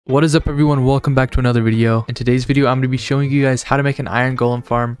What is up everyone, welcome back to another video. In today's video I'm going to be showing you guys how to make an iron golem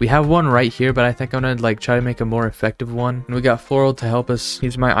farm. We have one right here, but I think I'm going to try to make a more effective one. And we got Floral to help us.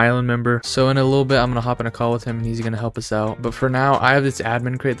 He's my island member. So in a little bit I'm going to hop in a call with him and he's going to help us out. But for now I have this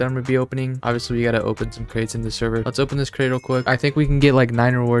admin crate that I'm going to be opening. Obviously we got to open some crates in the server. Let's open this crate real quick. I think we can get like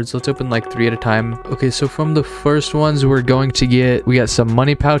 9 rewards. Let's open like 3 at a time. Okay, so from the first ones we got some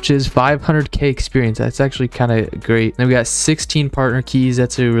money pouches, 500k experience. That's actually kind of great. Then we got 16 partner keys.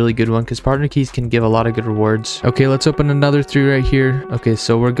 That's a really good one because partner keys can give a lot of good rewards. Okay, let's open another 3 right here. Okay,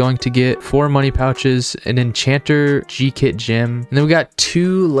 so we're going to get 4 money pouches, an enchanter G-kit gem, and then we got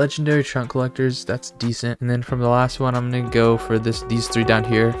 2 legendary trunk collectors. That's decent. And then from the last one I'm gonna go for these 3 down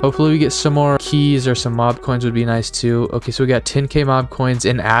here. Hopefully we get some more keys or some mob coins would be nice too. Okay, so we got 10k mob coins,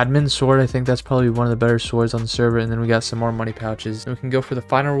 an admin sword. I think that's probably one of the better swords on the server. And then we got some more money pouches, and we can go for the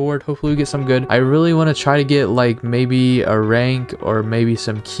final reward. Hopefully we get some good. I really want to try to get like maybe a rank or maybe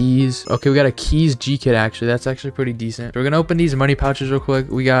some keys. Okay, we got a keys G-kit actually. That's actually pretty decent. So we're gonna open these money pouches real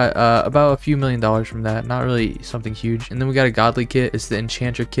quick. We got about a few $1,000,000 from that. Not really something huge. And then we got a godly kit. It's the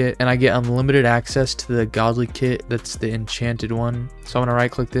enchanter kit, and I get unlimited access to the godly kit. That's the enchanted one. So I'm gonna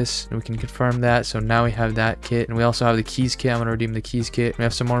right click this and we can confirm that. So now we have that kit, and we also have the keys kit. I'm gonna redeem the keys kit. We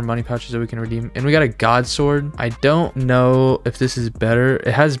have some more money pouches that we can redeem, and we got a god sword. I don't know if this is better.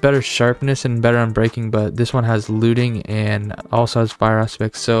 It has better sharpness and better unbreaking, but this one has looting and also has fire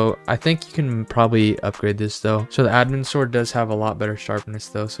aspects. So I think you can probably upgrade this though. So the admin sword does have a lot better sharpness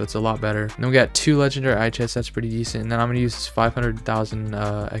though, so it's a lot better. And then we got 2 legendary eye chests. That's pretty decent. And then I'm gonna use this 500,000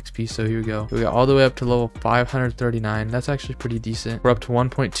 XP. So here we go. We got all the way up to level 539. That's actually pretty decent. We're up to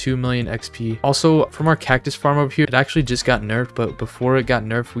 1.2 million XP. Also from our cactus farm over here, it actually just got nerfed, but before it got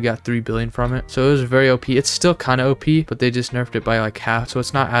nerfed we got 3 billion from it. So it was very OP. It's still kind of OP, but they just nerfed it by like half, so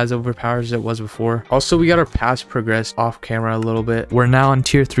it's not as overpowered as it was before. Also we got our past progress off camera a little bit. We're now on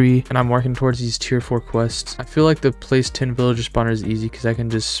tier 3 and I'm working towards these tier 4 quests. I feel like the place 10 villager spawner is easy because I can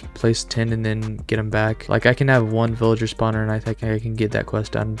just place 10 and then get them back. Like I can have 1 villager spawner and I think I can get that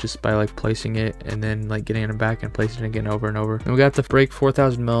quest done just by like placing it and then like getting it back and placing it again over and over. And we got the break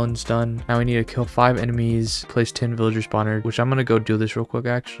 4,000 melons done. Now we need to kill 5 enemies, place 10 villager spawner, which I'm gonna go do this real quick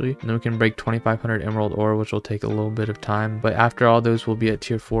actually. And then we can break 2,500 emerald ore, which will take a little bit of time. But after all those we'll be at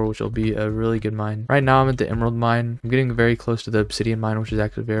tier 4, which will be a really good mine. Right now I'm at the emerald mine. I'm getting very close to the obsidian mine, which is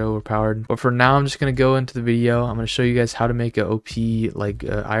actually very overpowered. But for now I'm just gonna go into the video. I'm gonna show you guys how to make a OP like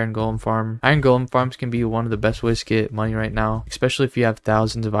iron golem farm. Iron golem farms can be one of the best ways to get money right now, especially if you have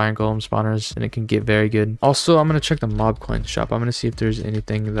thousands of iron golem spawners, and it can get very good. Also I'm gonna check the mob coin shop. I'm gonna see if there's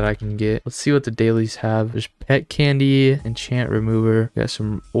anything that I can get. Let's see what the dailies have. There's pet candy, enchant remover, we got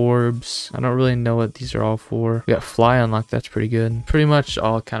some orbs. I don't really know what these are all for. We got fly unlock. That's pretty good. Pretty much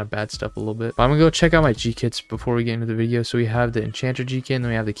all kind of bad stuff a little bit, but I'm gonna go check out my G kits before we get into the video. So we have the enchanter G kit and then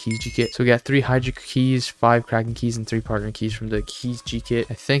we have the keys G kit. So we got 3 hydra keys, 5 kraken keys, and 3 partner keys from the keys G kit.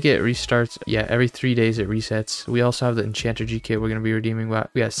 I think it restarts, yeah, every 3 days it resets. We also have the enchanter G kit we're gonna be redeeming.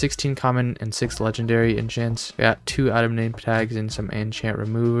 We got 16 common and 6 legendary enchants. We got 2 item name tags and some enchant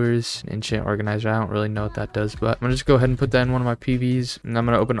removers, enchant organizer. I don't really know what that does, but I'm gonna just go ahead and put that in one of my PVs, and I'm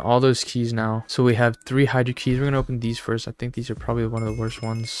gonna open all those keys now. So we have 3 hydra keys. We're gonna open these first. I think these are probably one of the worst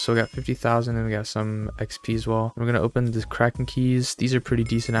ones. So we got 50,000 and we got some XP as well. We're gonna open the kraken keys. These are pretty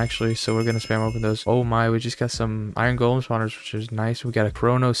decent actually, so we're gonna spam open those. Oh my, we just got some iron golem spawners, which is nice. We got a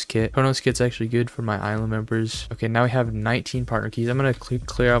chronos kit. Chronos kit's actually good for my island members. Okay, now we have 19 partner keys. I'm gonna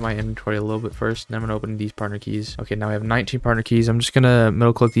clear out my inventory a little bit first, and then I'm gonna open these partner keys. Okay, now we have 19 partner keys. I'm just gonna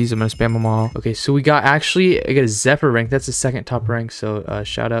middle click these. I'm gonna spam them all. Okay, so we got actually, I got a Zephyr rank. That's the 2nd top rank, so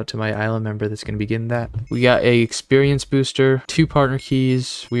shout out to my island member that's gonna be getting that. We got a experience booster, 2 partner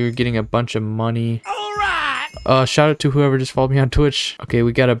keys. We were getting a bunch of money. Shout out to whoever just followed me on Twitch. Okay,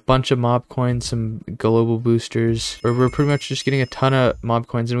 we got a bunch of mob coins, some global boosters. We're pretty much just getting a ton of mob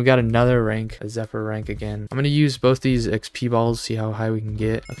coins, and we got another rank, a Zephyr rank again. I'm gonna use both these XP balls, see how high we can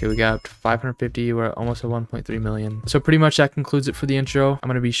get. Okay, we got up to 550. We're almost at 1.3 million. So pretty much that concludes it for the intro. I'm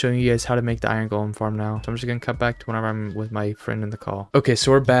gonna be showing you guys how to make the iron golem farm now. So I'm just gonna cut back to whenever I'm with my friend in the call. Okay,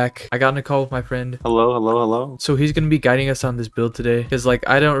 so we're back. I got in a call with my friend. Hello. So he's gonna be guiding us on this build today, because like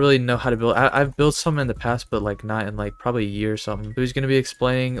I don't really know how to build. I've built some in the past, but like not in like probably a year or something. So he's gonna be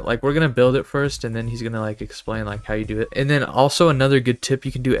explaining, like we're gonna build it first and then he's gonna like explain like how you do it. And then also another good tip,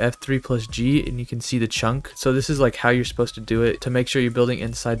 you can do F3 plus G and you can see the chunk. So this is like how you're supposed to do it to make sure you're building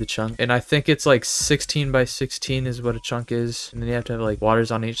inside the chunk. And I think it's like 16 by 16 is what a chunk is, and then you have to have like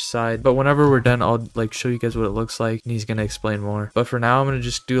waters on each side. But whenever we're done I'll like show you guys what it looks like and he's gonna explain more. But for now I'm gonna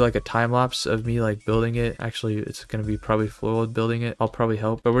just do like a time lapse of me like building it. Actually it's gonna be probably fluid building it. I'll probably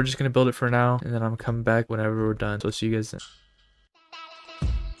help, but we're just gonna build it for now and then I'm coming back whenever we're done. So see you guys then.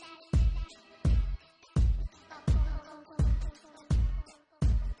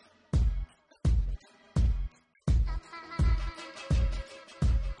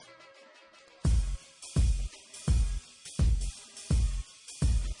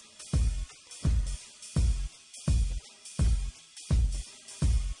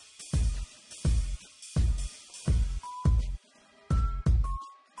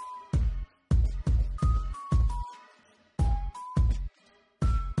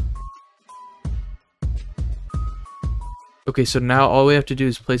 Okay, so now all we have to do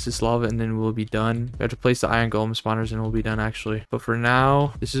is place this lava and then we'll be done. We have to place the iron golem spawners and we'll be done actually. But for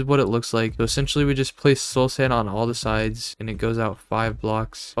now, this is what it looks like. So essentially we just place soul sand on all the sides and it goes out 5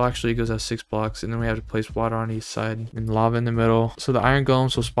 blocks. Well, actually it goes out 6 blocks, and then we have to place water on each side and lava in the middle. So the iron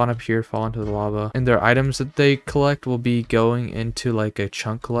golems will spawn up here, fall into the lava, and their items that they collect will be going into like a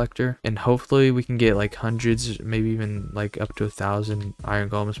chunk collector, and hopefully we can get like hundreds, maybe even like up to 1,000 iron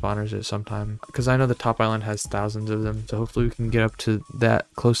golem spawners at some time, because I know the top island has thousands of them. So hopefully we can get up to that,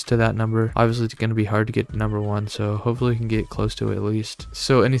 close to that number. Obviously it's going to be hard to get number 1, so hopefully we can get close to it at least.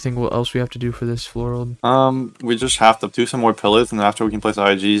 So anything else we have to do for this floor world? We just have to do some more pillars, and then after we can place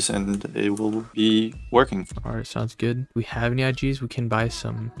IGs and it will be working. Alright, sounds good. We have any IGs? We can buy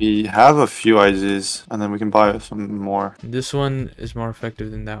some. We have a few IGs and then we can buy some more. This one is more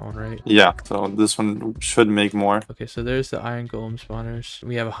effective than that one, right? Yeah, so this one should make more. Okay, so there's the iron golem spawners.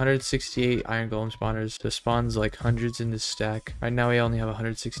 We have 168 iron golem spawners. So spawns like hundreds in this stack. Right now we only have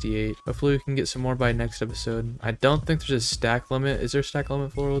 168. Hopefully we can get some more by next episode. I don't think there's a stack limit. Is there a stack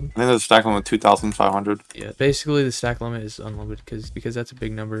limit for world? I think there's a stack limit 2,500. Yeah, basically the stack limit is unlimited because that's a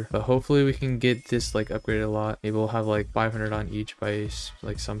big number. But hopefully we can get this like upgraded a lot. Maybe we'll have like 500 on each by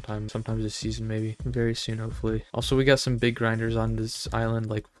like sometimes this season, maybe very soon, hopefully. Also, we got some big grinders on this island,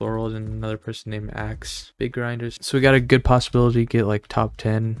 like Floral and another person named Axe. Big grinders. So we got a good possibility to get like top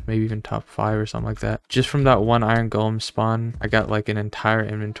 10, maybe even top 5 or something like that. Just from that one iron golem spawn, I got like an entire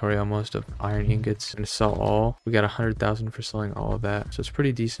inventory almost of iron ingots and sell all. We got 100,000 for selling all of that, so it's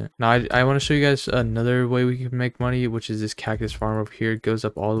pretty decent. Now I want to show you guys another way we can make money, which is this cactus farm over here. It goes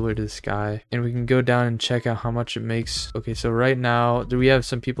up all the way to the sky, and we can go down and check out how much it makes. Okay, so right now we have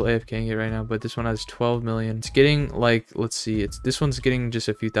some people AFKing it right now, but this one has 12 million. It's getting like, let's see, this one's getting just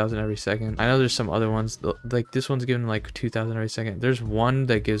a few thousand every second. I know there's some other ones, like this one's giving like 2,000 every second. There's one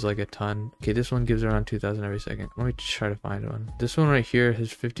that gives like a ton. Okay, this one gives around 2,000 every second. Let me try to find one. This one right here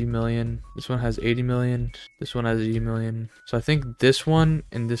has 50 million. This one has 80 million. This one has 80 million. So I think this one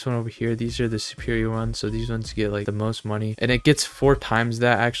and this one over here, these are the superior ones. So these ones get like the most money, and it gets 4 times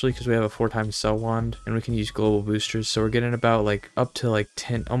that actually, because we have a 4 times sell wand and we can use global boosters. So we're getting about like up to like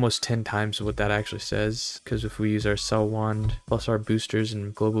 10, almost 10 times what that actually says, because if we use our sell wand plus our boosters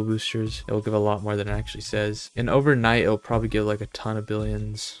and global boosters, it will give a lot more than it actually says. And overnight it'll probably give like a ton of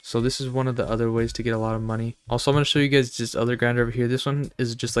billions. So this is one of the other ways to get a lot of money. Also, I'm going to show you guys this other grinder over here. This one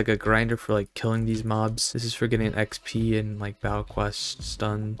is just like a grinder for like killing these mobs. This is for getting XP and like battle quest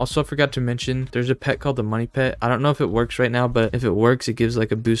stun. Also, I forgot to mention there's a pet called the money pet. I don't know if it works right now, but if it works, it gives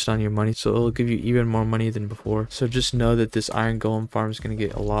like a boost on your money, so it'll give you even more money than before. So just know that this iron golem farm is going to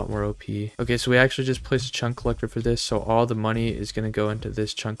get a lot more OP. Okay, so we actually just placed a chunk collector for this, so all the money is going to go into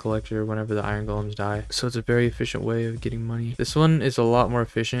this chunk collector whenever the iron golems die. So it's a very efficient way of getting money. This one is a lot more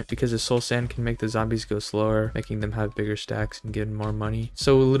efficient because the soul sand can make the zombies go slower, making them have bigger stacks and getting more money.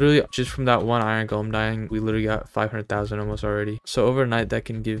 So literally just from that one iron golem dying, we literally got 500,000 almost already. So overnight that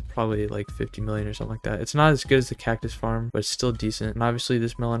can give probably like 50 million or something like that. It's not as good as the cactus farm, but it's still decent. And obviously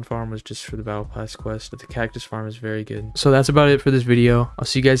this melon farm was just for the battle pass quest, but the cactus farm is very good. So that's about it for this video. I'll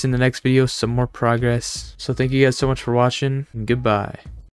see you guys in the next video, some more progress. So thank you guys so much for watching, and goodbye.